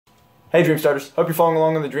Hey Dreamstarters, hope you're following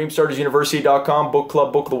along on the DreamstartersUniversity.com book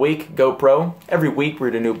club book of the week, Go Pro. Every week we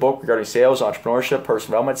read a new book regarding sales, entrepreneurship, personal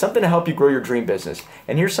development, something to help you grow your dream business.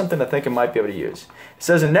 And here's something I think I might be able to use. It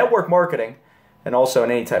says in network marketing, and also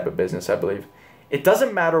in any type of business I believe, it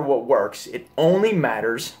doesn't matter what works, it only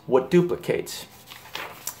matters what duplicates.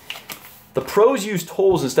 The pros use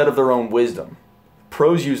tools instead of their own wisdom.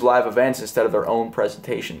 Pros use live events instead of their own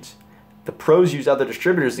presentations. The pros use other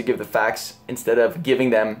distributors to give the facts instead of giving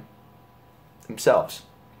them themselves.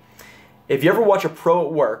 If you ever watch a pro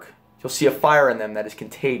at work, you'll see a fire in them that is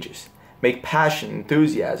contagious. Make passion,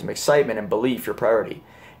 enthusiasm, excitement, and belief your priority,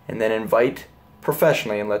 and then invite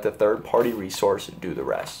professionally and let the third-party resource do the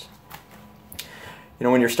rest. You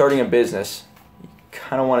know, when you're starting a business, you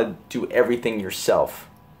kind of want to do everything yourself,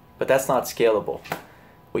 but that's not scalable.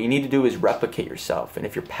 What you need to do is replicate yourself, and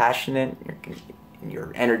if you're passionate,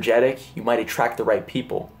 you're energetic, you might attract the right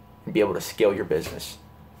people and be able to scale your business.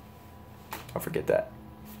 Don't forget that.